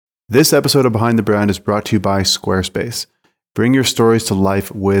This episode of Behind the Brand is brought to you by Squarespace. Bring your stories to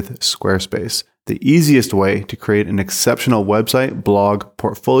life with Squarespace, the easiest way to create an exceptional website, blog,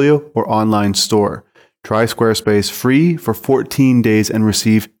 portfolio, or online store. Try Squarespace free for 14 days and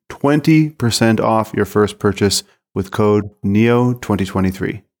receive 20% off your first purchase with code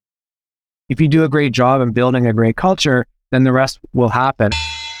NEO2023. If you do a great job in building a great culture, then the rest will happen.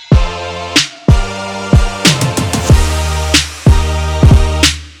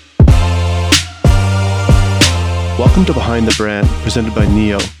 Welcome to Behind the Brand, presented by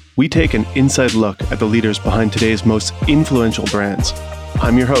Neo. We take an inside look at the leaders behind today's most influential brands.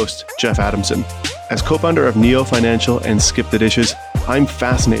 I'm your host, Jeff Adamson. As co-founder of Neo Financial and Skip the Dishes, I'm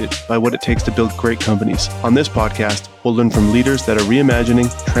fascinated by what it takes to build great companies. On this podcast, we'll learn from leaders that are reimagining,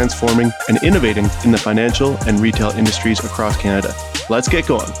 transforming, and innovating in the financial and retail industries across Canada. Let's get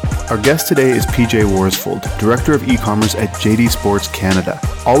going. Our guest today is PJ Worsfold, Director of Ecommerce at JD Sports Canada.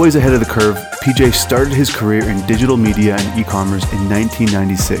 Always ahead of the curve, PJ started his career in digital media and e-commerce in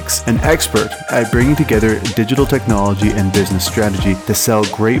 1996. An expert at bringing together digital technology and business strategy to sell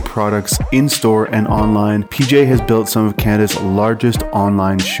great products in-store and online, PJ has built some of Canada's largest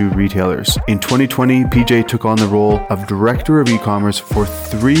online shoe retailers. In 2020, PJ took on the role of Director of E-commerce for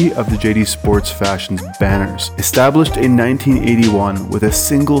 3 of the JD Sports Fashion's banners. Established in 1981 with a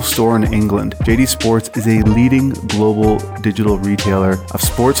single store in England, JD Sports is a leading global digital retailer of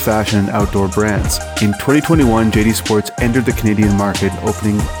sports fashion and outdoor brands. In 2021, JD Sports entered the Canadian market,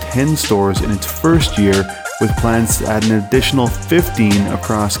 opening 10 stores in its first year, with plans to add an additional 15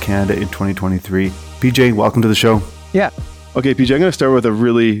 across Canada in 2023. PJ, welcome to the show. Yeah. Okay, PJ, I'm going to start with a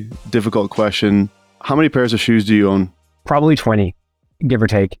really difficult question. How many pairs of shoes do you own? Probably 20, give or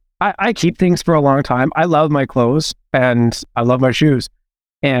take. I keep things for a long time. I love my clothes and I love my shoes.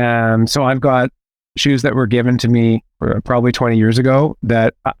 And so I've got shoes that were given to me probably 20 years ago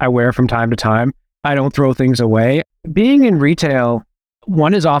that I wear from time to time. I don't throw things away. Being in retail,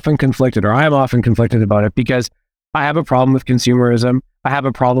 one is often conflicted, or I am often conflicted about it, because I have a problem with consumerism. I have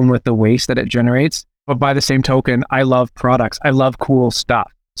a problem with the waste that it generates. But by the same token, I love products. I love cool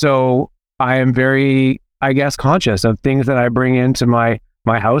stuff. So I am very, I guess, conscious of things that I bring into my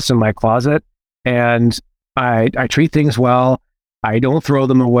house and my closet. And I treat things well. I don't throw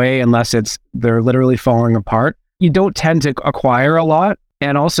them away unless they're literally falling apart. You don't tend to acquire a lot.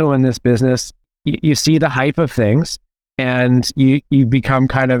 And also in this business, you see the hype of things and you become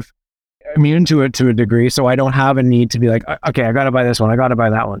kind of immune to it to a degree. So I don't have a need to be like, okay, I got to buy this one. I got to buy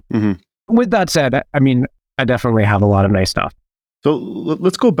that one. Mm-hmm. With that said, I mean, I definitely have a lot of nice stuff. So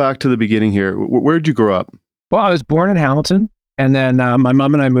let's go back to the beginning here. Where did you grow up? Well, I was born in Hamilton, and then my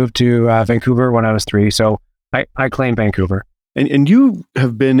mom and I moved to Vancouver when I was 3. So I claim Vancouver. And you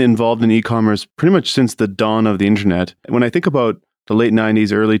have been involved in e-commerce pretty much since the dawn of the internet. When I think about the late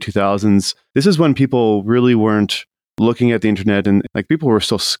 90s, early 2000s, this is when people really weren't looking at the internet, and like people were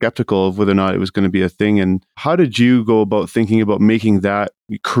still skeptical of whether or not it was going to be a thing. And how did you go about thinking about making that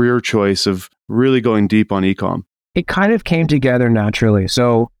career choice of really going deep on e-com? It kind of came together naturally.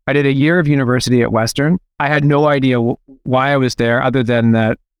 So I did a year of university at Western. I had no idea why I was there, other than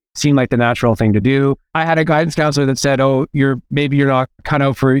that seemed like the natural thing to do. I had a guidance counselor that said, oh, maybe you're not cut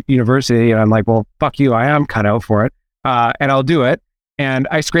out for university. And I'm like, well, fuck you, I am cut out for it. And I'll do it. And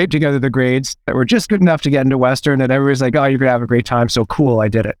I scraped together the grades that were just good enough to get into Western, and everybody's like, oh, you're going to have a great time. So cool, I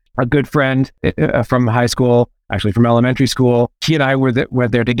did it. A good friend from high school, actually from elementary school, he and I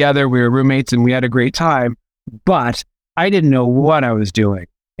went there together. We were roommates and we had a great time, but I didn't know what I was doing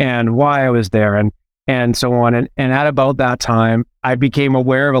and why I was there and so on. And at about that time, I became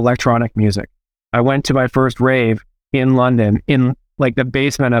aware of electronic music. I went to my first rave in London, in like the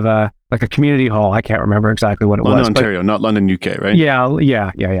basement of a community hall. I can't remember exactly what it was. London, Ontario, not London, UK, right? Yeah.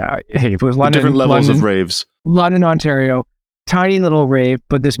 Hey, if it was London, different levels of raves. London, Ontario, tiny little rave,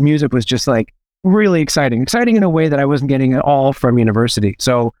 but this music was just like really exciting in a way that I wasn't getting at all from university.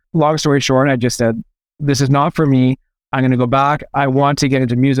 So long story short, I just said, this is not for me. I'm going to go back. I want to get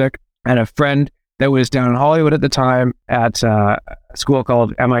into music. I had a friend that was down in Hollywood at the time at a school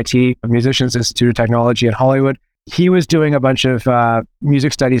called MIT, Musicians Institute of Technology in Hollywood. He was doing a bunch of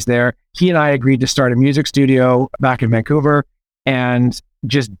music studies there. He and I agreed to start a music studio back in Vancouver and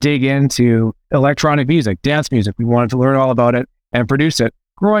just dig into electronic music, dance music. We wanted to learn all about it and produce it.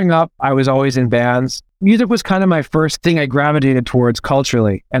 Growing up, I was always in bands. Music was kind of my first thing I gravitated towards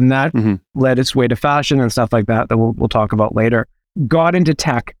culturally, and that led its way to fashion and stuff like that we'll talk about later. Got into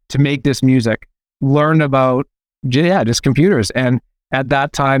tech to make this music, learned about just computers. And at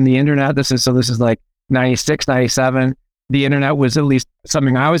that time, the internet, this is like 96, 97, the internet was at least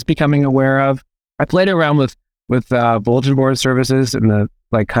something I was becoming aware of. I played around with with bulletin board services and the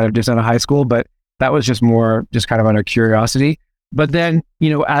like kind of just out of high school, but that was just more just kind of out of curiosity. But then,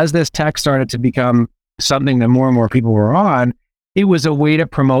 as this tech started to become something that more and more people were on, it was a way to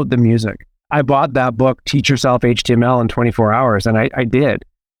promote the music. I bought that book, Teach Yourself HTML in 24 hours, and I did.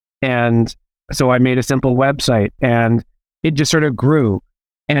 And so I made a simple website and it just sort of grew.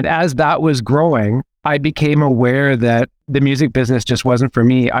 And as that was growing, I became aware that the music business just wasn't for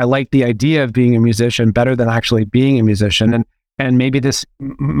me. I liked the idea of being a musician better than actually being a musician. And maybe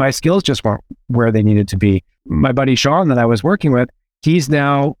my skills just weren't where they needed to be. My buddy Sean that I was working with, he's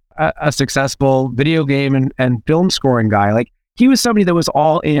now a successful video game and film scoring guy. Like, he was somebody that was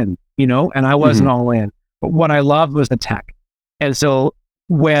all in, and I wasn't all in. But what I loved was the tech. And so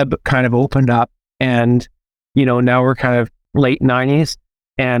web kind of opened up, and, now we're kind of late 90s.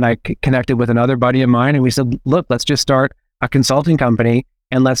 And I connected with another buddy of mine, and we said, look, let's just start a consulting company,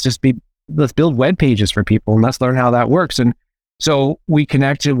 and let's build web pages for people, and let's learn how that works. And so we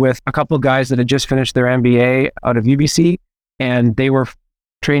connected with a couple of guys that had just finished their MBA out of UBC, and they were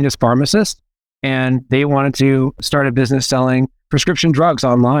trained as pharmacists, and they wanted to start a business selling prescription drugs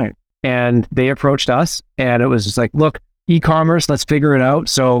online. And they approached us, and it was just like, look, e-commerce, let's figure it out.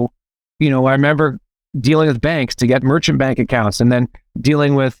 So, I remember dealing with banks to get merchant bank accounts, and then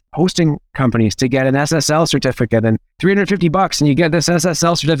dealing with hosting companies to get an SSL certificate, and $350 and you get this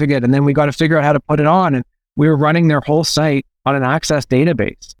SSL certificate. And then we got to figure out how to put it on. And we were running their whole site on an Access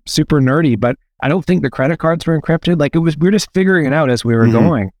database, super nerdy, but I don't think the credit cards were encrypted. Like, we were just figuring it out as we were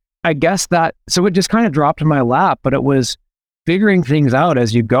going. I guess so it just kind of dropped in my lap, but it was figuring things out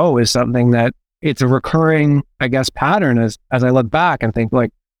as you go is something that it's a recurring, I guess, pattern as I look back and think,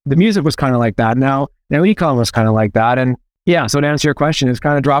 like, the music was kind of like that. Now e-com was kind of like that. And yeah, so to answer your question, it's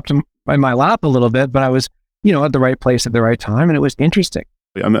kind of dropped in my lap a little bit, but I was, at the right place at the right time, and it was interesting.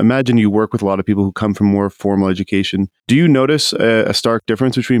 I imagine you work with a lot of people who come from more formal education. Do you notice a stark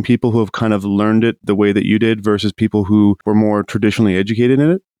difference between people who have kind of learned it the way that you did versus people who were more traditionally educated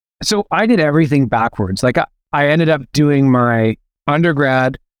in it? So I did everything backwards. Like, I ended up doing my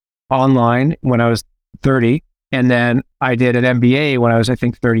undergrad online when I was 30. And then I did an MBA when I was, I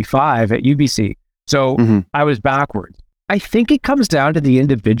think, 35 at UBC. So I was backwards. I think it comes down to the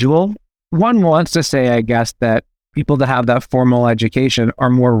individual. One wants to say, I guess, that people that have that formal education are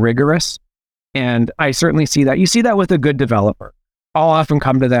more rigorous. And I certainly see that. You see that with a good developer. I'll often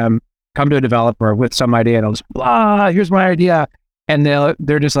come to a developer with some idea, and I'll just, here's my idea. And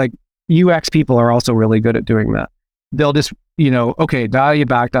they're just like, UX people are also really good at doing that. They'll just, okay, dial you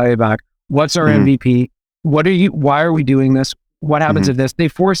back. What's our MVP? Why are we doing this? What happens if this? They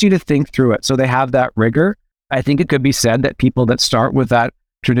force you to think through it. So they have that rigor. I think it could be said that people that start with that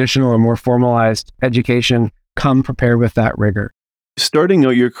traditional or more formalized education come prepared with that rigor. Starting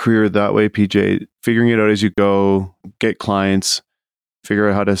out your career that way, PJ, figuring it out as you go, get clients, figure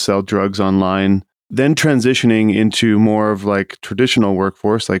out how to sell drugs online, then transitioning into more of like traditional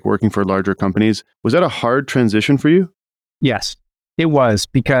workforce, like working for larger companies. Was that a hard transition for you? Yes, it was,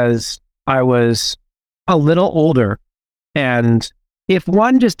 because I was a little older. And if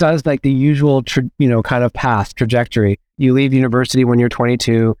one just does like the usual, kind of path trajectory, you leave university when you're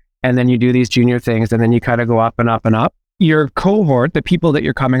 22, and then you do these junior things, and then you kind of go up and up and up. Your cohort, the people that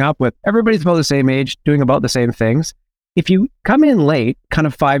you're coming up with, everybody's about the same age, doing about the same things. If you come in late, kind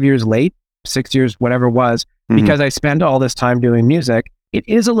of 5 years late, 6 years, whatever it was, because I spent all this time doing music, it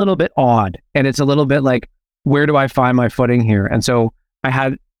is a little bit odd. And it's a little bit like, where do I find my footing here? And so I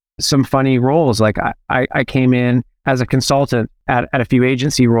had some funny roles. Like I came in as a consultant at a few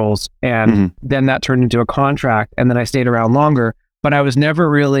agency roles, and then that turned into a contract, and then I stayed around longer, but I was never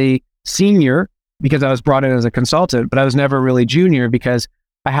really senior because I was brought in as a consultant, but I was never really junior because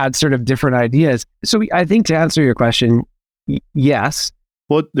I had sort of different ideas. So I think, to answer your question, yes.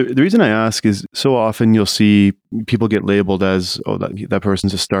 Well, the reason I ask is so often you'll see people get labeled as, oh, that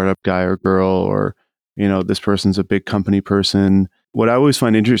person's a startup guy or girl, or, this person's a big company person. What I always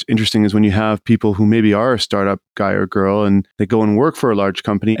find interesting is when you have people who maybe are a startup guy or girl and they go and work for a large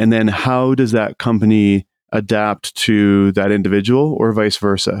company, and then how does that company adapt to that individual, or vice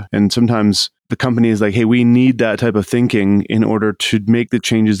versa? And sometimes the company is like, hey, we need that type of thinking in order to make the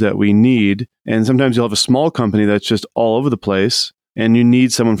changes that we need. And sometimes you'll have a small company that's just all over the place, and you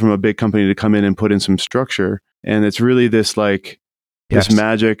need someone from a big company to come in and put in some structure. And it's really this this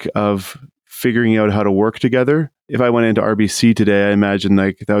magic of figuring out how to work together. If I went into RBC today, I imagine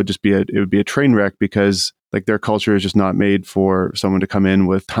that would just be it would be a train wreck, because their culture is just not made for someone to come in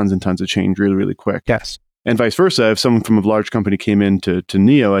with tons and tons of change really, really quick. Yes. And vice versa, if someone from a large company came in to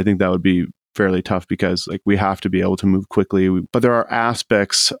Neo, I think that would be fairly tough, because we have to be able to move quickly. But there are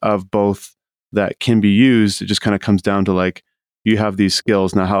aspects of both that can be used. It just kind of comes down to like, you have these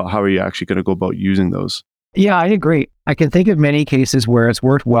skills. Now, how are you actually going to go about using those? Yeah, I agree. I can think of many cases where it's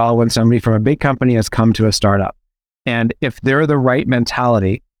worked well when somebody from a big company has come to a startup. And if they're the right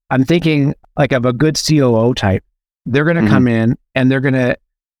mentality, I'm thinking like of a good COO type, they're going to come in and they're going to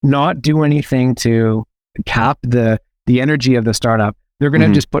not do anything to cap the energy of the startup. They're going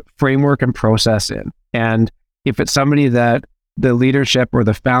to just put framework and process in. And if it's somebody that the leadership or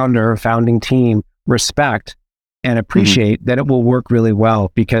the founder or founding team respect and appreciate, then it will work really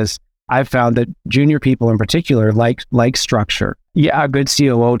well, because I've found that junior people in particular like structure. Yeah, a good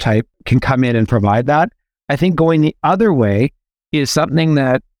COO type can come in and provide that. I think going the other way is something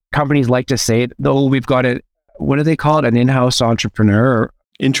that companies like to say, though we've got it, what do they call it? An in-house entrepreneur?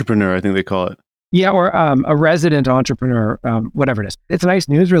 Intrapreneur, I think they call it. Yeah, or a resident entrepreneur, whatever it is. It's a nice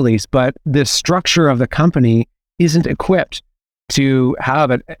news release, but the structure of the company isn't equipped to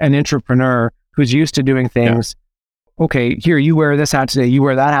have an entrepreneur who's used to doing things. Yeah. Okay, here, you wear this hat today, you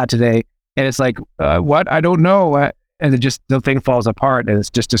wear that hat today. And it's like, what? I don't know. And the thing falls apart, and it's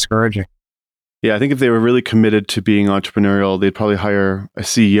just discouraging. Yeah, I think if they were really committed to being entrepreneurial, they'd probably hire a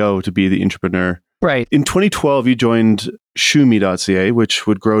CEO to be the entrepreneur. Right. In 2012, you joined shoeme.ca, which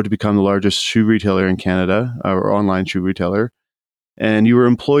would grow to become the largest shoe retailer in Canada, or online shoe retailer. And you were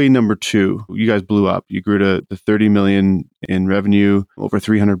employee number 2. You guys blew up. You grew to 30 million in revenue, over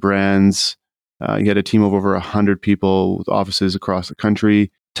 300 brands. You had a team of over 100 people with offices across the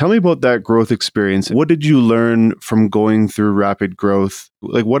country. Tell me about that growth experience. What did you learn from going through rapid growth?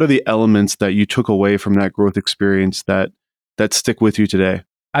 Like, what are the elements that you took away from that growth experience that stick with you today?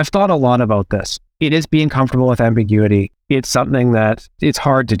 I've thought a lot about this. It is being comfortable with ambiguity. It's something that it's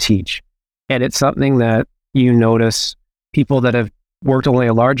hard to teach. And it's something that you notice people that have worked only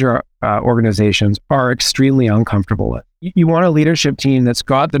at larger organizations are extremely uncomfortable with. You want a leadership team that's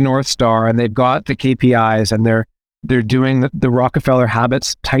got the North Star and they've got the KPIs and they're doing the Rockefeller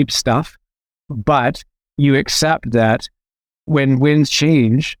habits type stuff, but you accept that when winds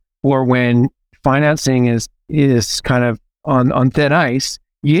change or when financing is kind of on thin ice,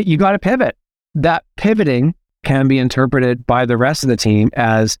 you got to pivot. That pivoting can be interpreted by the rest of the team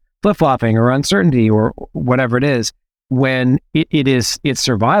as flip-flopping or uncertainty or whatever it is, when it's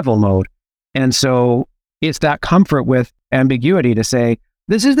survival mode. And so it's that comfort with ambiguity to say,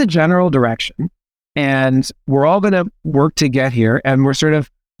 this is the general direction and we're all going to work to get here, and we're sort of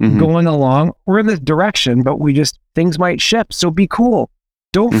going along. We're in this direction, but things might shift. So be cool.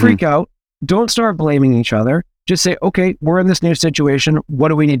 Don't freak out. Don't start blaming each other. Just say, okay, we're in this new situation. What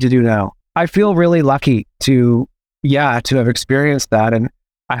do we need to do now? I feel really lucky to have experienced that. And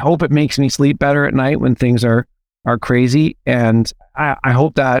I hope it makes me sleep better at night when things are crazy. And I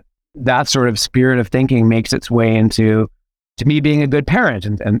hope that sort of spirit of thinking makes its way into me being a good parent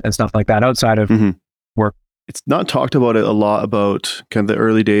and stuff like that outside of work. It's not talked about it a lot, about kind of the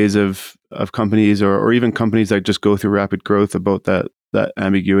early days of companies or even companies that just go through rapid growth, about that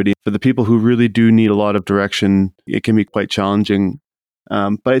ambiguity. For the people who really do need a lot of direction, it can be quite challenging.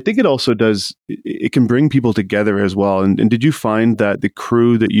 But I think it also it can bring people together as well. And did you find that the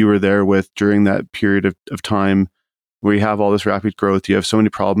crew that you were there with during that period of time where you have all this rapid growth, you have so many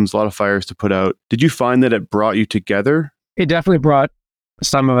problems, a lot of fires to put out, did you find that it brought you together? It definitely brought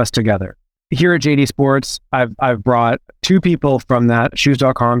some of us together. Here at JD Sports, I've brought 2 people from that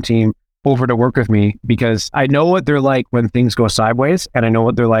shoes.com team over to work with me, because I know what they're like when things go sideways, and I know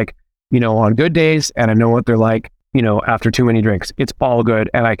what they're like, on good days, and I know what they're like, after too many drinks. It's all good,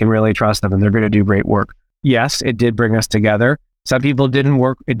 and I can really trust them, and they're going to do great work. Yes, it did bring us together. Some people it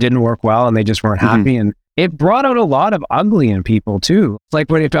didn't work well, and they just weren't happy, and it brought out a lot of ugly in people too. It's like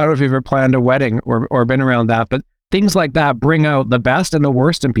when I don't know if you've ever planned a wedding or been around that, but things like that bring out the best and the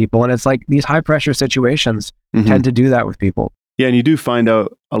worst in people, and it's like these high pressure situations tend to do that with people. Yeah, and you do find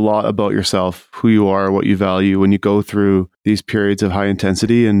out a lot about yourself, who you are, what you value when you go through these periods of high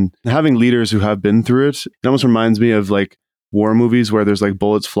intensity. And having leaders who have been through it almost reminds me of like war movies where there's like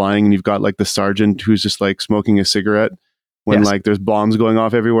bullets flying and you've got like the sergeant who's just like smoking a cigarette when like there's bombs going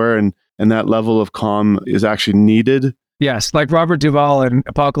off everywhere, and that level of calm is actually needed. Yes, like Robert Duvall in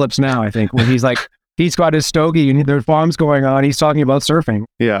Apocalypse Now, I think, when he's like, he's got his stogie and there's bombs going on, he's talking about surfing.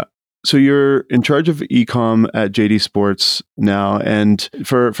 Yeah. So you're in charge of e-com at JD Sports now. And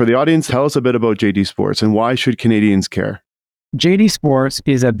for the audience, tell us a bit about JD Sports and why should Canadians care? JD Sports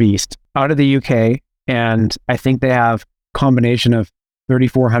is a beast out of the UK. And I think they have a combination of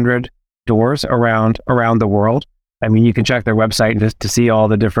 3,400 doors around the world. I mean, you can check their website just to see all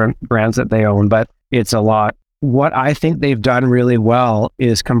the different brands that they own, but it's a lot. What I think they've done really well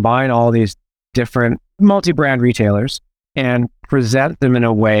is combine all these different multi-brand retailers and present them in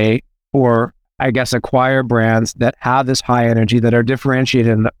a way, or I guess, acquire brands that have this high energy, that are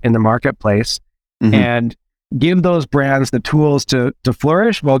differentiated in the marketplace, and give those brands the tools to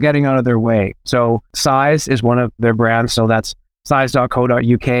flourish while getting out of their way. So Size is one of their brands. So that's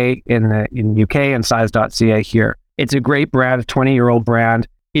size.co.uk in UK and size.ca here. It's a great brand, a 20-year-old brand.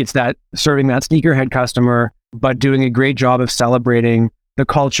 It's that serving that sneakerhead customer, but doing a great job of celebrating the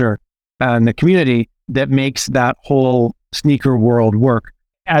culture and the community that makes that whole sneaker world work,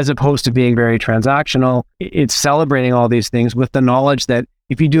 as opposed to being very transactional. It's celebrating all these things with the knowledge that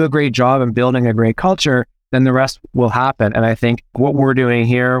if you do a great job in building a great culture, then the rest will happen. And I think what we're doing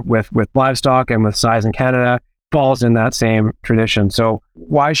here with Livestock and with Size in Canada falls in that same tradition. So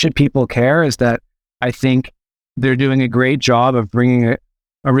why should people care is that I think they're doing a great job of bringing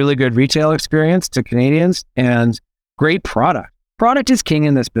a really good retail experience to Canadians and great product. Product is king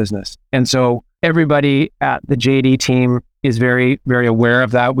in this business. And so everybody at the JD team is very, very aware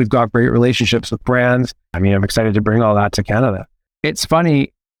of that. We've got great relationships with brands. I mean, I'm excited to bring all that to Canada. It's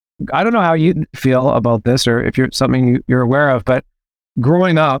funny. I don't know how you feel about this or if you're something you're aware of, but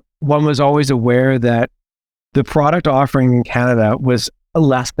growing up, one was always aware that the product offering in Canada was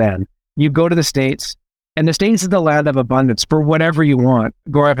less than. You go to the States, and the States is the land of abundance for whatever you want.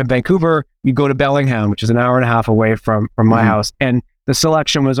 Growing up in Vancouver, you go to Bellingham, which is an hour and a half away from my house, and the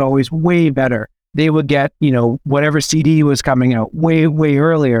selection was always way better. They would get, whatever CD was coming out way, way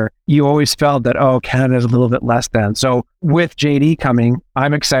earlier. You always felt that, Canada's a little bit less than. So with JD coming,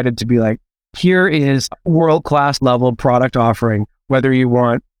 I'm excited to be like, here is world-class level product offering, whether you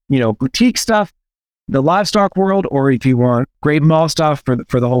want, boutique stuff, the livestock world, or if you want great mall stuff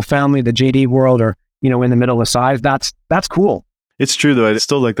for the whole family, the JD world, or, in the middle of Size, that's cool. It's true though. I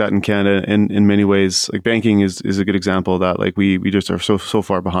still like that in Canada in many ways. Like banking is a good example of that. Like we just are so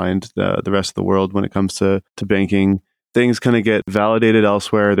far behind the rest of the world when it comes to banking. Things kind of get validated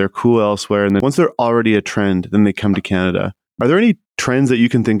elsewhere. They're cool elsewhere. And then once they're already a trend, then they come to Canada. Are there any trends that you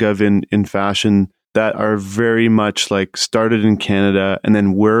can think of in fashion that are very much like started in Canada and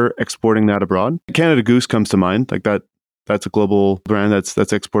then we're exporting that abroad? Canada Goose comes to mind. Like that's a global brand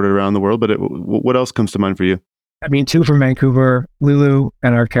that's exported around the world. But what else comes to mind for you? I mean, two from Vancouver, Lulu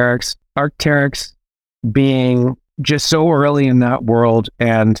and Arc'teryx. Arc'teryx being just so early in that world.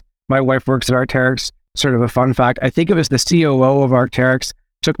 And my wife works at Arc'teryx. Sort of a fun fact. I think it was the COO of Arc'teryx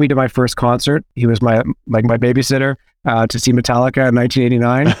took me to my first concert. He was my babysitter to see Metallica in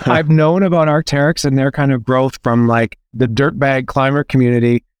 1989. I've known about Arc'teryx and their kind of growth from like the dirtbag climber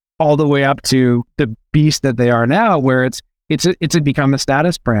community all the way up to the beast that they are now, where it's become a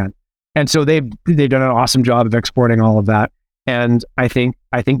status brand. And so they've done an awesome job of exporting all of that. And I think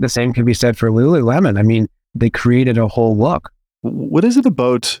the same can be said for Lululemon. I mean, they created a whole look. What is it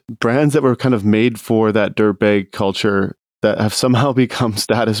about brands that were kind of made for that dirtbag culture that have somehow become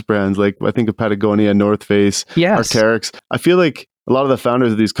status brands? Like I think of Patagonia, North Face, yes, Arc'teryx. I feel like a lot of the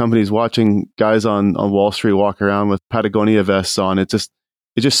founders of these companies watching guys on Wall Street walk around with Patagonia vests on, it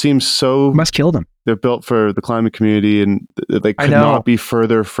just seems so... Must kill them. They're built for the climate community and they could not be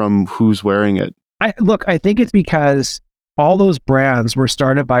further from who's wearing it. I think it's because all those brands were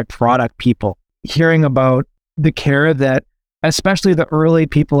started by product people, hearing about the care that especially the early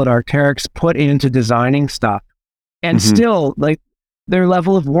people at Arc'teryx put into designing stuff. And still, like, their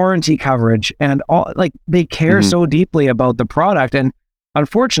level of warranty coverage and all, like, they care so deeply about the product. And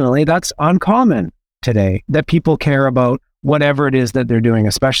unfortunately, that's uncommon today, that people care about whatever it is that they're doing,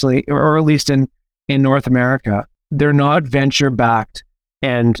 especially, or at least in North America. They're not venture backed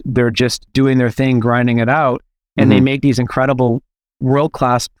and they're just doing their thing, grinding it out. And they make these incredible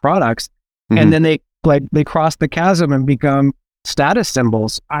world-class products. And then they cross the chasm and become status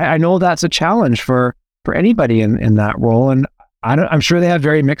symbols. I know that's a challenge for anybody in that role. And I'm sure they have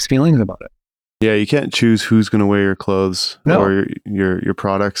very mixed feelings about it. Yeah, you can't choose who's going to wear your clothes or your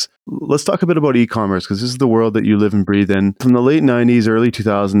products. Let's talk a bit about e-commerce, because this is the world that you live and breathe in. From the late 90s, early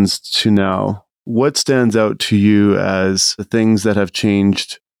 2000s to now, what stands out to you as the things that have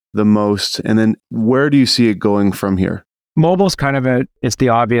changed the most? And then where do you see it going from here? Mobile's kind of it's the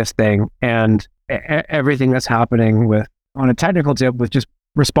obvious thing. And everything that's happening on a technical tip with just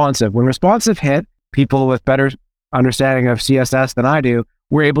responsive. When responsive hit, people with better understanding of CSS than I do,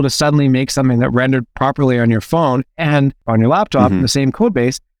 we're able to suddenly make something that rendered properly on your phone and on your laptop in the same code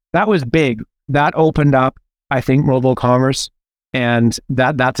base. That was big. That opened up, I think, mobile commerce, and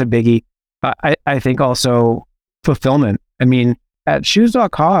that's a biggie. I think also fulfillment. I mean, at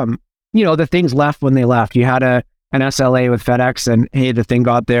shoes.com, the things left when they left. You had an SLA with FedEx, and hey, the thing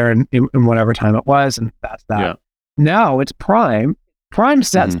got there in whatever time it was, and that's that. Yeah. Now it's Prime. Prime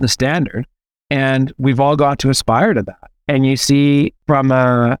sets the standard, and we've all got to aspire to that. And you see from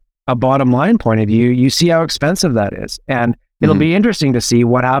a a bottom line point of view, you see how expensive that is. And it'll be interesting to see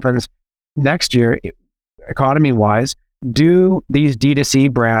what happens next year, economy wise. Do these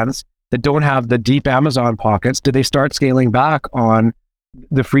D2C brands that don't have the deep Amazon pockets, do they start scaling back on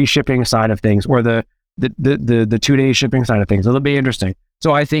the free shipping side of things, or the 2-day shipping side of things? It'll be interesting.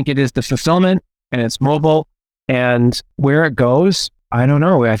 So I think it is the fulfillment, and it's mobile, and where it goes, I don't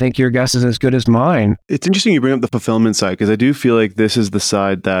know. I think your guess is as good as mine. It's interesting you bring up the fulfillment side, because I do feel like this is the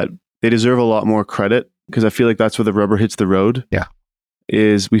side that they deserve a lot more credit, because I feel like that's where the rubber hits the road. Yeah.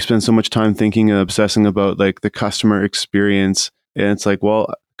 Is we spend so much time thinking and obsessing about like the customer experience. And it's like,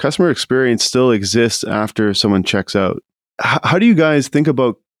 well, customer experience still exists after someone checks out. How do you guys think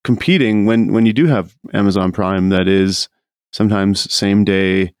about competing when you do have Amazon Prime that is sometimes same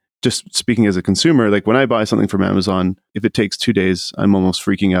day? Just speaking as a consumer, like when I buy something from Amazon, if it takes 2 days, I'm almost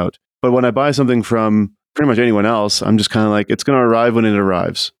freaking out. But when I buy something from pretty much anyone else, I'm just kind of like, it's going to arrive when it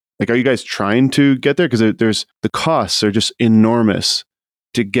arrives. Like, are you guys trying to get there? Because there's the costs are just enormous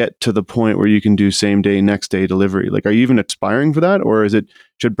to get to the point where you can do same day, next day delivery. Like, are you even aspiring for that? Or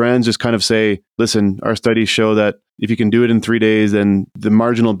should brands just kind of say, listen, our studies show that if you can do it in 3 days, then the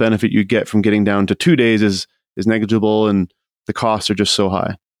marginal benefit you get from getting down to 2 days is negligible, and the costs are just so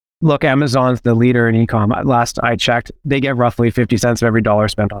high? Look, Amazon's the leader in e-com. Last I checked, they get roughly 50 cents of every dollar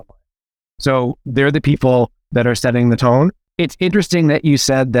spent online. So they're the people that are setting the tone. It's interesting that you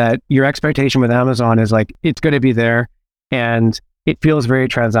said that your expectation with Amazon is like, it's going to be there, and it feels very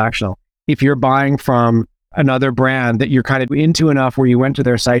transactional. If you're buying from another brand that you're kind of into enough where you went to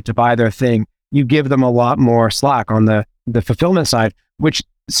their site to buy their thing, you give them a lot more slack on the fulfillment side, which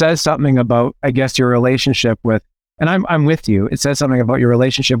says something about, I guess, your relationship with, and I'm with you. It says something about your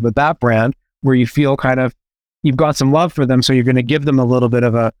relationship with that brand where you feel kind of, you've got some love for them. So you're going to give them a little bit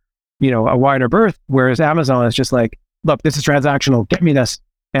of a wider berth. Whereas Amazon is just like, look, this is transactional, get me this.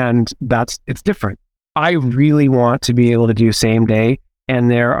 And it's different. I really want to be able to do same day. And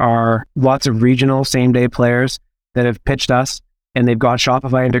there are lots of regional same day players that have pitched us, and they've got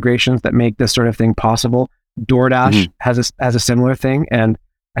Shopify integrations that make this sort of thing possible. DoorDash has a similar thing. And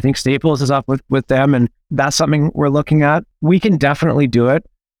I think Staples is up with them. And that's something we're looking at. We can definitely do it.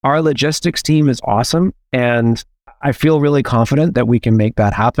 Our logistics team is awesome. And I feel really confident that we can make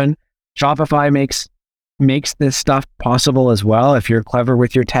that happen. Shopify makes this stuff possible as well. If you're clever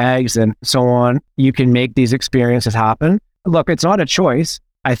with your tags and so on, you can make these experiences happen. Look, it's not a choice.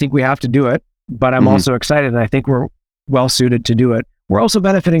 I think we have to do it, but I'm also excited, and I think we're well suited to do it. We're also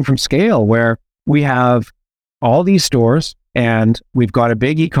benefiting from scale, where we have all these stores and we've got a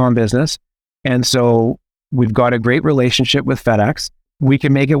big e-com business. And so we've got a great relationship with FedEx. We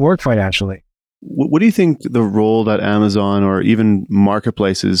can make it work financially. What do you think the role that Amazon or even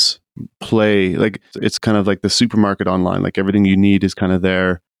marketplaces play? Like, it's kind of like the supermarket online, like everything you need is kind of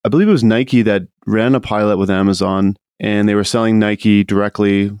there. I believe it was Nike that ran a pilot with Amazon, and they were selling Nike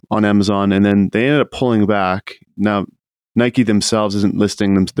directly on Amazon, and then they ended up pulling back. Now, Nike themselves isn't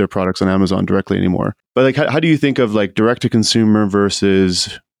listing their products on Amazon directly anymore. But like, how do you think of like direct to consumer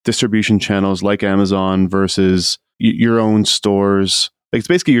versus distribution channels like Amazon versus your own stores? Like, it's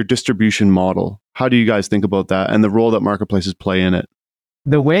basically your distribution model. How do you guys think about that and the role that marketplaces play in it?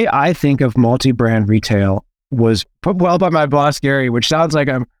 The way I think of multi-brand retail was put well by my boss, Gary, which sounds like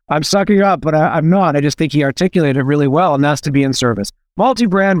I'm sucking up, but I'm not. I just think he articulated it really well, and that's to be in service.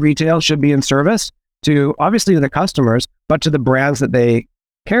 Multi-brand retail should be in service to, obviously, the customers, but to the brands that they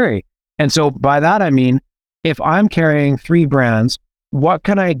carry. And so by that, I mean, if I'm carrying 3 brands, what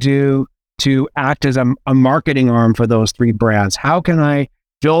can I do to act as a marketing arm for those 3 brands? How can I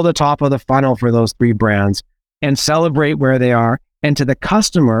fill the top of the funnel for those 3 brands and celebrate where they are? And to the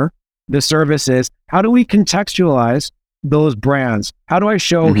customer, the service is, how do we contextualize those brands? How do I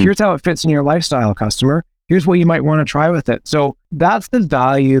show, here's how it fits in your lifestyle, customer. Here's what you might want to try with it. So that's the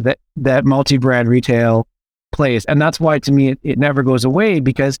value that multi-brand retail plays. And that's why, to me, it never goes away,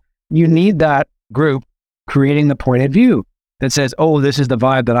 because you need that group creating the point of view that says, oh, this is the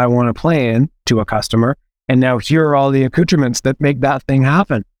vibe that I want to play in to a customer. And now here are all the accoutrements that make that thing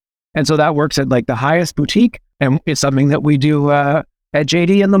happen. And so that works at like the highest boutique. And it's something that we do at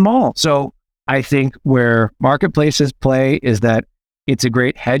JD in the mall. So I think where marketplaces play is that it's a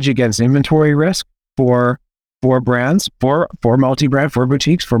great hedge against inventory risk for brands, for multi-brand, for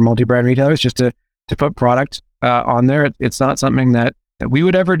boutiques, for multi-brand retailers, just to put product on there. It's not something that we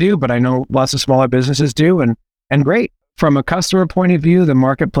would ever do, but I know lots of smaller businesses do, and great. From a customer point of view, the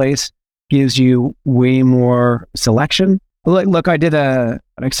marketplace gives you way more selection. Look, I did an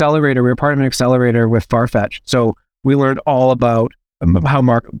accelerator. We were part of an accelerator with Farfetch. So we learned all about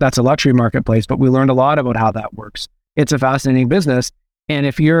how that's a luxury marketplace, but we learned a lot about how that works. It's a fascinating business. And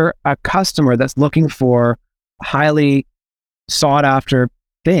if you're a customer that's looking for a highly sought after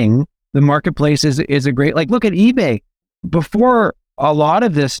thing, the marketplace is a great, like, look at eBay. Before a lot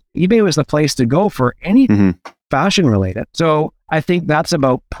of this, eBay was the place to go for anything fashion related. So I think that's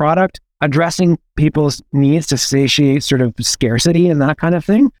about product, addressing people's needs to satiate sort of scarcity and that kind of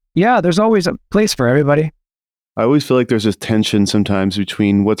thing. Yeah, there's always a place for everybody. I always feel like there's this tension sometimes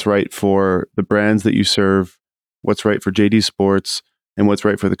between what's right for the brands that you serve, what's right for JD Sports, and what's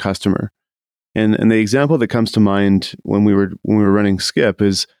right for the customer. And the example that comes to mind when we were running Skip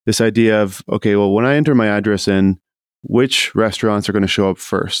is this idea of, okay, well, when I enter my address in, which restaurants are going to show up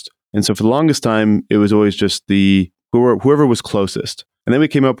first? And so for the longest time, it was always just whoever was closest. And then we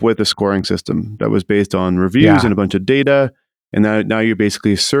came up with a scoring system that was based on reviews and a bunch of data. And now you're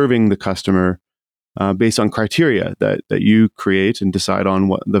basically serving the customer based on criteria that you create and decide on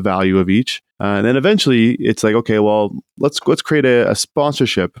what the value of each. And then eventually it's like, okay, well, let's create a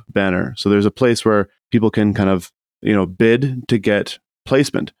sponsorship banner. So there's a place where people can kind of, bid to get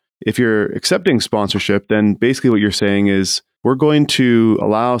placement. If you're accepting sponsorship, then basically what you're saying is we're going to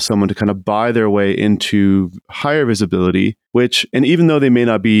allow someone to kind of buy their way into higher visibility, and even though they may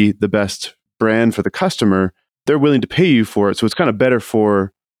not be the best brand for the customer, they're willing to pay you for it. So it's kind of better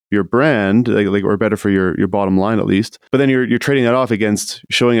for your brand, or better for your bottom line at least. But then you're trading that off against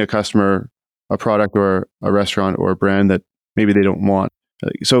showing a customer a product or a restaurant or a brand that maybe they don't want.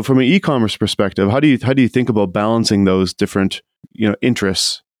 So from an e-commerce perspective, how do you think about balancing those different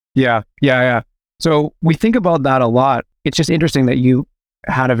interests? Yeah. So we think about that a lot. It's just interesting that you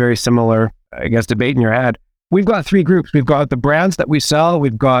had a very similar, I guess, debate in your head. We've got three groups. We've got the brands that we sell,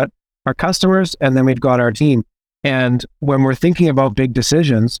 we've got our customers, and then we've got our team. And when we're thinking about big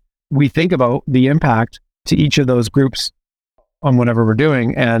decisions, we think about the impact to each of those groups on whatever we're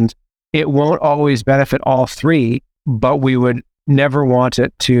doing. And it won't always benefit all three, but we would never want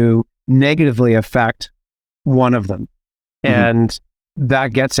it to negatively affect one of them. And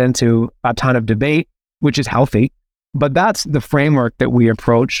that gets into a ton of debate, which is healthy, but that's the framework that we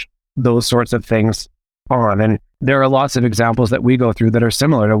approach those sorts of things on. And there are lots of examples that we go through that are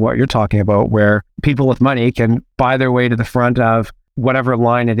similar to what you're talking about, where people with money can buy their way to the front of whatever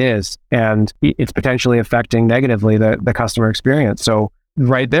line it is, and it's potentially affecting negatively the customer experience. So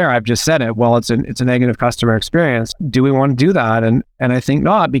right there, I've just said it. Well, it's a negative customer experience. Do we want to do that? And I think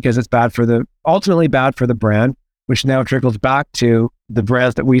not, because it's ultimately bad for the brand, which now trickles back to the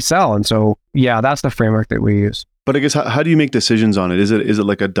brands that we sell. And so, yeah, that's the framework that we use. But I guess, how do you make decisions on it? Is it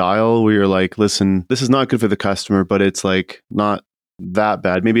like a dial where you're like, listen, this is not good for the customer, but it's like not that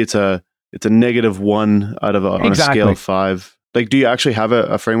bad. Maybe it's a -1 out of on a scale of 5. Like, do you actually have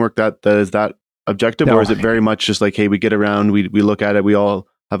a framework that is that objective, or is it very much just like, hey, we get around, we look at it, we all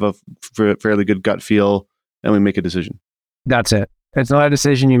have a fairly good gut feel, and we make a decision? That's it. It's not a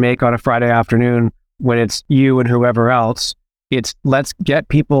decision you make on a Friday afternoon when it's you and whoever else. It's let's get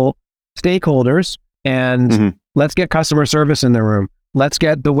people, stakeholders, and let's get customer service in the room. Let's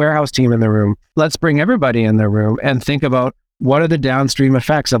get the warehouse team in the room. Let's bring everybody in the room and think about what are the downstream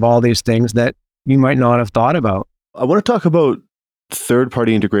effects of all these things that you might not have thought about. I want to talk about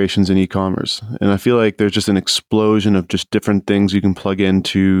third-party integrations in e-commerce. And I feel like there's just an explosion of just different things you can plug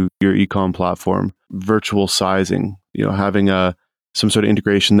into your e-com platform. Virtual sizing, having some sort of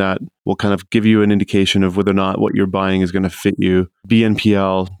integration that will kind of give you an indication of whether or not what you're buying is going to fit you.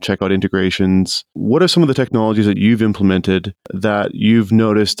 BNPL, checkout integrations. What are some of the technologies that you've implemented that you've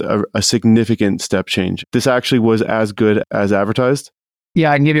noticed a significant step change? This actually was as good as advertised?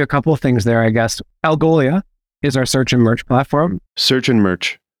 Yeah, I can give you a couple of things there, I guess. Algolia is our search and merch platform. Search and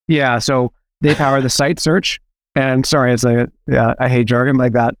merch. Yeah, so they power the site search. And sorry, I hate jargon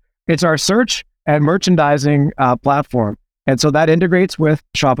like that. It's our search and merchandising platform. And so that integrates with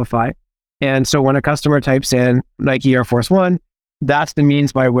Shopify. And so when a customer types in Nike Air Force One, that's the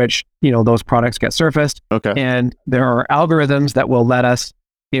means by which, those products get surfaced. Okay. And there are algorithms that will let us,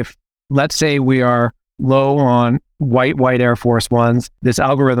 if let's say we are low on white Air Force Ones, this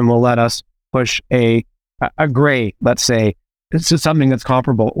algorithm will let us push a gray, let's say, this is something that's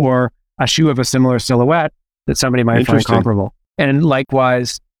comparable, or a shoe of a similar silhouette that somebody might find comparable. And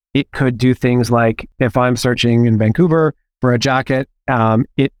likewise, it could do things like, if I'm searching in Vancouver for a jacket,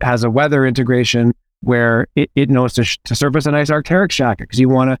 it has a weather integration where it knows to surface a nice Arc'teryx jacket because you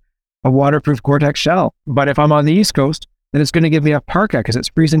want a waterproof Gore-Tex shell. But if I'm on the East Coast, then it's going to give me a parka because it's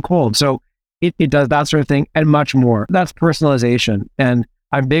freezing cold. So it does that sort of thing and much more. That's personalization. And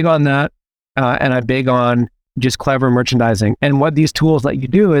I'm big on that. And I'm big on just clever merchandising. And what these tools let you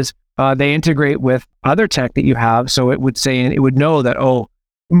do is they integrate with other tech that you have. So it would say, and it would know that,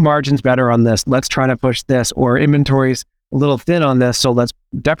 margin's better on this. Let's try to push this, or inventory's a little thin on this, so let's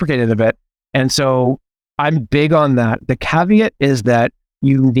deprecate it a bit. And so I'm big on that. The caveat is that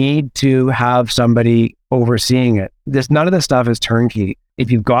you need to have somebody overseeing it. None of this stuff is turnkey.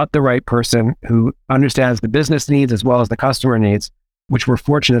 If you've got the right person who understands the business needs as well as the customer needs, which we're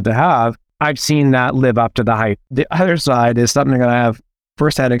fortunate to have, I've seen that live up to the hype. The other side is something that I have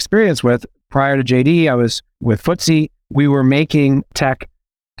firsthand experience with. Prior to JD, I was with Footsie. We were making tech,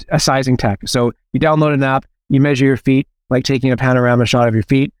 a sizing tech. So you download an app, you measure your feet, like taking a panorama shot of your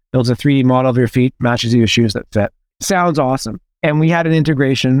feet, builds a 3D model of your feet, matches you with shoes that fit. Sounds awesome. And we had an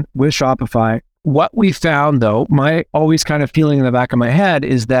integration with Shopify. What we found though, my always kind of feeling in the back of my head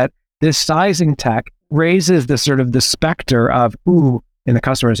is that this sizing tech raises the sort of the specter of, ooh, in the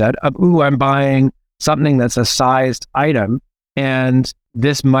customer's head, of, ooh, I'm buying something that's a sized item and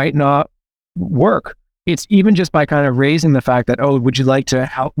this might not work. It's even just by kind of raising the fact that, oh, would you like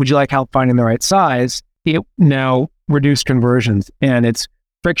help finding the right size? It now reduced conversions and it's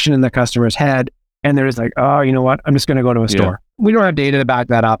friction in the customer's head. And they're just like, oh, you know what? I'm just going to go to a store. We don't have data to back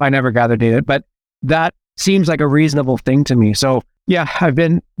that up. I never gathered data, but that seems like a reasonable thing to me. So yeah, I've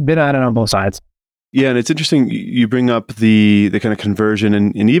been at it on both sides. Yeah, and it's interesting you bring up the kind of conversion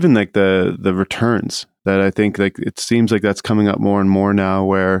and even like the returns that I think like it seems like that's coming up more and more now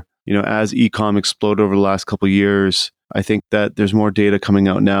where, you know, as e-com exploded over the last couple of years, I think that there's more data coming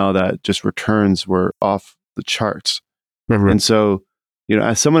out now that just returns were off the charts. Mm-hmm. And so, you know,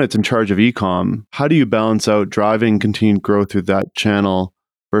 as someone that's in charge of e-com, how do you balance out driving continued growth through that channel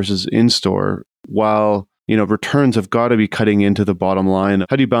versus in-store while, you know, returns have got to be cutting into the bottom line?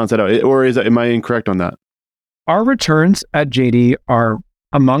 How do you balance that out? Or am I incorrect on that? Our returns at JD are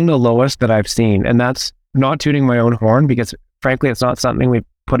among the lowest that I've seen. And that's not tooting my own horn because frankly, it's not something we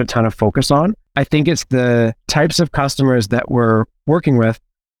put a ton of focus on. I think it's the types of customers that we're working with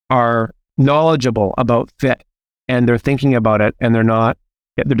are knowledgeable about fit and they're thinking about it and they're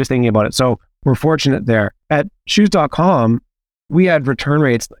just thinking about it. So we're fortunate there. At shoes.com, we had return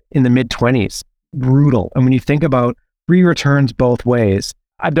rates in the mid-20s, brutal. And when you think about free returns both ways,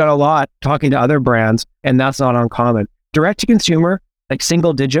 I've done a lot talking to other brands and that's not uncommon. Direct to consumer, like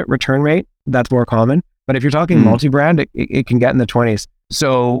single digit return rate, that's more common. But if you're talking multi-brand, it can get in the 20s.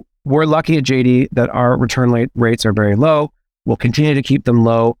 So we're lucky at JD that our return rates are very low. We'll continue to keep them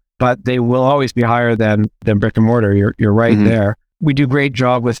low, but they will always be higher than brick and mortar. You're right there. We do a great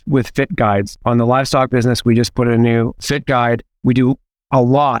job with fit guides. On the livestock business, we just put a new fit guide. We do a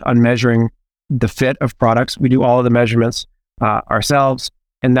lot on measuring the fit of products. We do all of the measurements ourselves.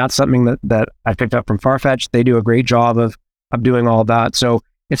 And that's something that I picked up from Farfetch. They do a great job of doing all that. So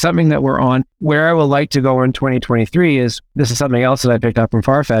it's something that we're on. Where I would like to go in 2023 is, this is something else that I picked up from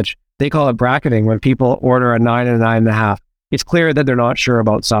Farfetch. They call it bracketing when people order a 9 and a 9.5. It's clear that they're not sure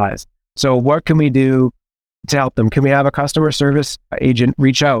about size. So what can we do to help them? Can we have a customer service agent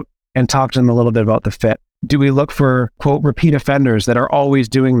reach out and talk to them a little bit about the fit? Do we look for, quote, repeat offenders that are always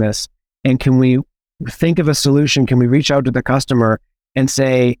doing this? And can we think of a solution? Can we reach out to the customer and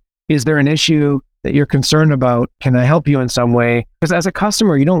say, is there an issue that you're concerned about? Can I help you in some way? Because as a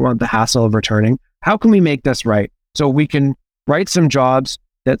customer, you don't want the hassle of returning. How can we make this right? So we can write some jobs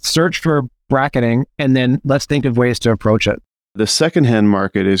that search for bracketing, and then let's think of ways to approach it. The secondhand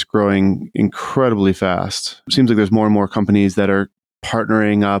market is growing incredibly fast. It seems like there's more and more companies that are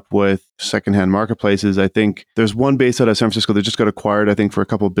partnering up with secondhand marketplaces. I think there's one based out of San Francisco that just got acquired, I think, for a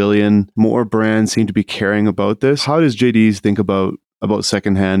couple billion. More brands seem to be caring about this. How does JD's think about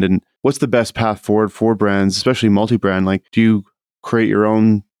secondhand, and what's the best path forward for brands, especially multi-brand? Like, do you create your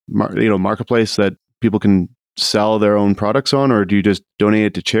own marketplace that people can sell their own products on, or do you just donate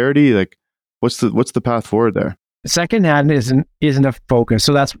it to charity? Like, what's the path forward there? Secondhand isn't a focus.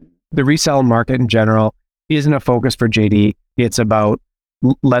 So that's the resale market in general isn't a focus for JD. It's about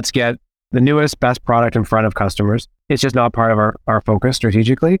let's get the newest, best product in front of customers. It's just not part of our focus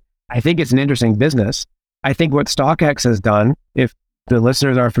strategically. I think it's an interesting business. I think what StockX has done, if the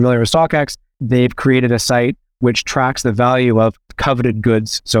listeners are familiar with StockX, they've created a site which tracks the value of coveted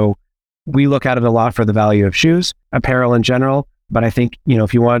goods. So we look at it a lot for the value of shoes, apparel in general. But I think,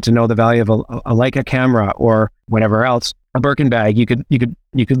 if you wanted to know the value of a Leica camera or whatever else, a Birkin bag, you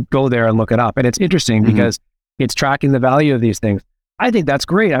could go there and look it up. And it's interesting because it's tracking the value of these things. I think that's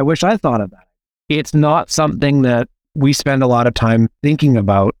great. I wish I thought of that. It's not something that we spend a lot of time thinking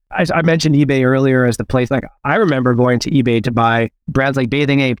about. I mentioned eBay earlier as the place. Like, I remember going to eBay to buy brands like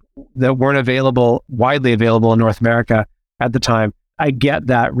Bathing Ape that weren't widely available in North America at the time. I get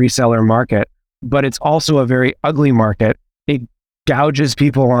that reseller market, but it's also a very ugly market. It gouges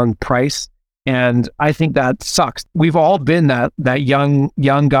people on price. And I think that sucks. We've all been that young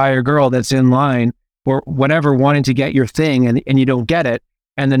guy or girl that's in line or whatever, wanting to get your thing and you don't get it.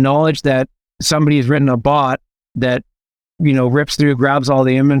 And the knowledge that somebody has written a bot that, rips through, grabs all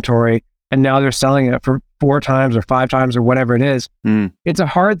the inventory, and now they're selling it for 4 times or 5 times or whatever it is. It's a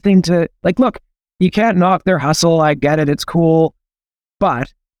hard thing to look, you can't knock their hustle. I get it. It's cool,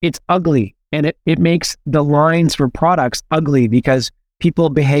 but it's ugly. And it makes the lines for products ugly because people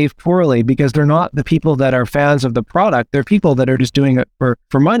behave poorly because they're not the people that are fans of the product. They're people that are just doing it for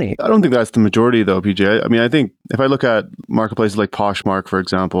money. I don't think that's the majority though, PJ. I mean, I think if I look at marketplaces like Poshmark, for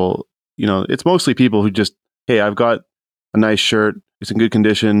example, it's mostly people who just, hey, I've got a nice shirt. It's in good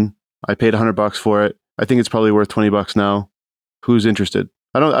condition. I paid $100 for it. I think it's probably worth $20 now. Who's interested?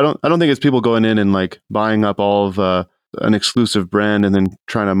 I don't think it's people going in and buying up all of an exclusive brand and then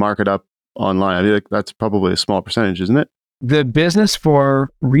trying to mark it up online. I mean, that's probably a small percentage, isn't it? The business for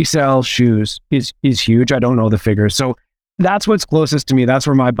resale shoes is huge. I don't know the figures. So that's what's closest to me. That's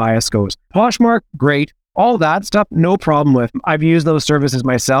where my bias goes. Poshmark, great. All that stuff, no problem with. I've used those services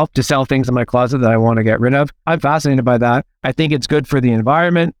myself to sell things in my closet that I want to get rid of. I'm fascinated by that. I think it's good for the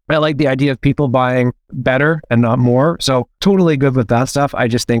environment. I like the idea of people buying better and not more. So totally good with that stuff. I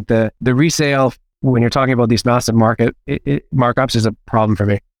just think the resale, when you're talking about these massive markups, is a problem for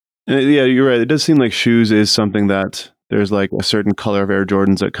me. Yeah, you're right. It does seem like shoes is something that there's a certain color of Air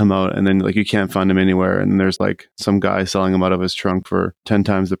Jordans that come out and then you can't find them anywhere. And there's some guy selling them out of his trunk for 10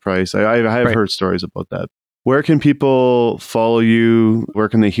 times the price. I have heard stories about that. Where can people follow you? Where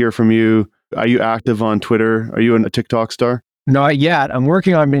can they hear from you? Are you active on Twitter? Are you a TikTok star? Not yet. I'm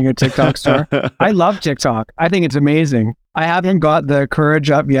working on being a TikTok star. I love TikTok. I think it's amazing. I haven't got the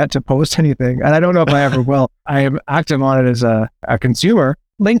courage up yet to post anything. And I don't know if I ever will. I am active on it as a consumer.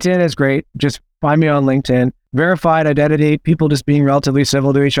 LinkedIn is great. Just find me on LinkedIn. Verified identity, people just being relatively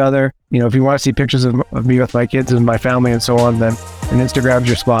civil to each other. If you want to see pictures of me with my kids and my family and so on, then Instagram's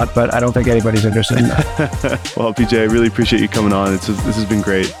your spot, but I don't think anybody's interested in that. Well, PJ, I really appreciate you coming on. This has been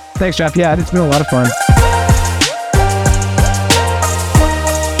great. Thanks, Jeff. Yeah, it's been a lot of fun.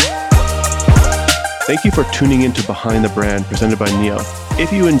 Thank you for tuning into Behind the Brand, presented by Neo.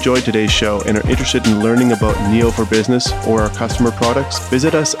 If you enjoyed today's show and are interested in learning about Neo for Business or our customer products,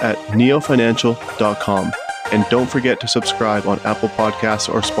 visit us at neofinancial.com. And don't forget to subscribe on Apple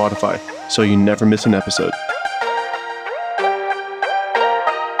Podcasts or Spotify so you never miss an episode.